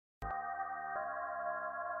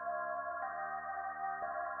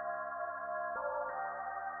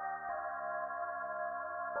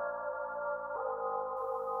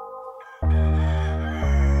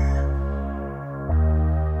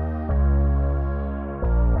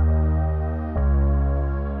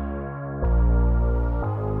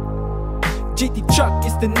GT truck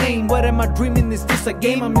is the name. What am I dreaming? Is this a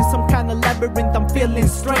game? I'm in some kind of labyrinth, I'm feeling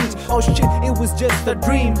strange. Oh shit, it was just a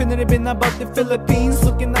dream. Couldn't have been about the Philippines.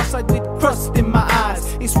 Looking outside with crust in my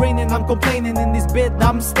eyes. It's raining, I'm complaining. In this bed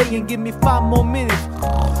I'm staying. Give me 5 more minutes.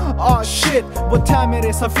 Oh shit, what time it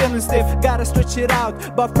is? I'm feeling stiff, gotta stretch it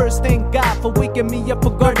out. But first thank God for waking me up,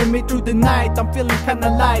 for guarding me through the night. I'm feeling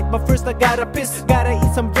kinda light, but first I gotta piss. Gotta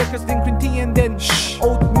eat some breakfast, then green tea, and then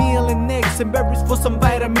oatmeal and eggs and berries for some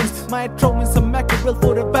vitamins. Might throw in some mackerel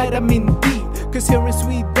for the vitamin D. Cause here in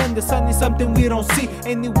Sweden the sun is something we don't see.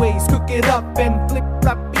 Anyways, cook it up and flip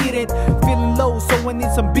flop eat it. Feeling low, so I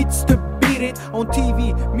need some beats to beat it. On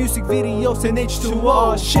TV, music videos and H2O.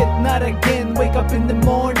 Oh shit, not again, wake up in the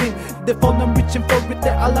morning. The phone I'm reaching for it,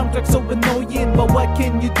 the alarm clock so annoying. But what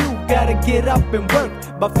can you do? Gotta get up and work.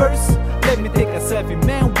 But first, let me take a selfie.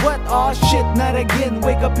 Man, what? Oh shit, not again,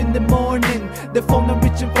 wake up in the morning. The phone I'm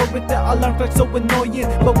reaching for it, the alarm clock so annoying.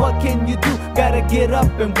 But what can you do? Gotta get up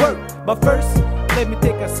and work. But first, let me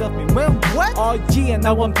take a selfie. Man, what? Oh yeah,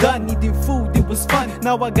 now I'm done eating food, it was fun.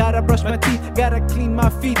 Now I gotta brush my teeth, gotta clean my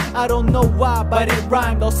feet. I don't know why, but it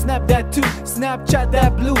rhymed. I'll snap that too, Snapchat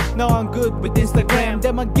that blue. Now I'm good with Instagram.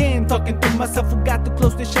 Then again, talking to myself, forgot to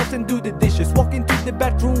close the shelves and do the dishes. Walk into the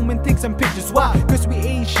bathroom and take some pictures. Why? Cause we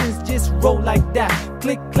Asians just roll like that.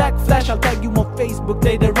 Click, clack, flash, I'll tag you on Facebook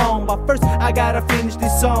later on. But first, I gotta finish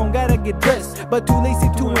this song, gotta get dressed. But too lazy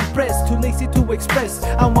to impress, too lazy to express.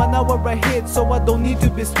 I'm 1 hour ahead, so I don't need to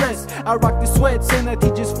be stressed. I rock the sweats and I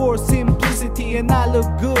teach just for simplicity. And I look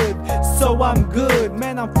good, so I'm good.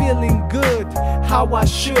 Man, I'm feeling good, how I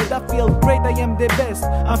should. I feel great, I am the best.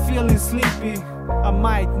 I'm feeling sleepy, I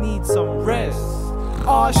might need some rest.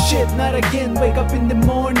 Oh shit, not again, wake up in the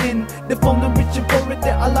morning. The phone I'm reaching for it,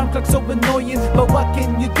 the alarm clock so annoying. But what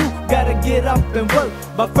can you do? Gotta get up and work.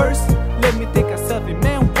 But first, let me take a selfie.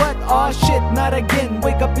 Man, what? Oh shit, not again,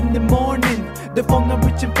 wake up in the morning. The phone I'm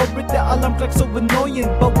reaching for it, the alarm clock so annoying.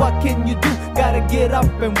 But what can you do? Gotta get up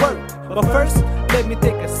and work. But first, let me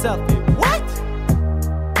take a selfie. What?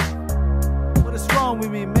 What is wrong with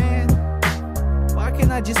me, man? Why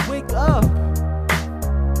can't I just wake up?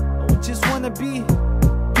 I just wanna be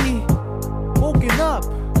woken up.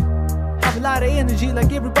 Have a lot of energy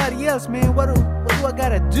like everybody else, man. What do I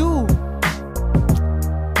gotta do?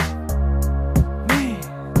 Man.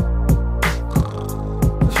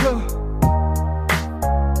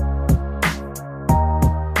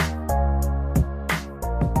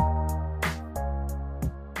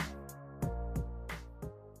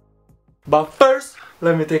 But first,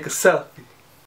 let me take a selfie.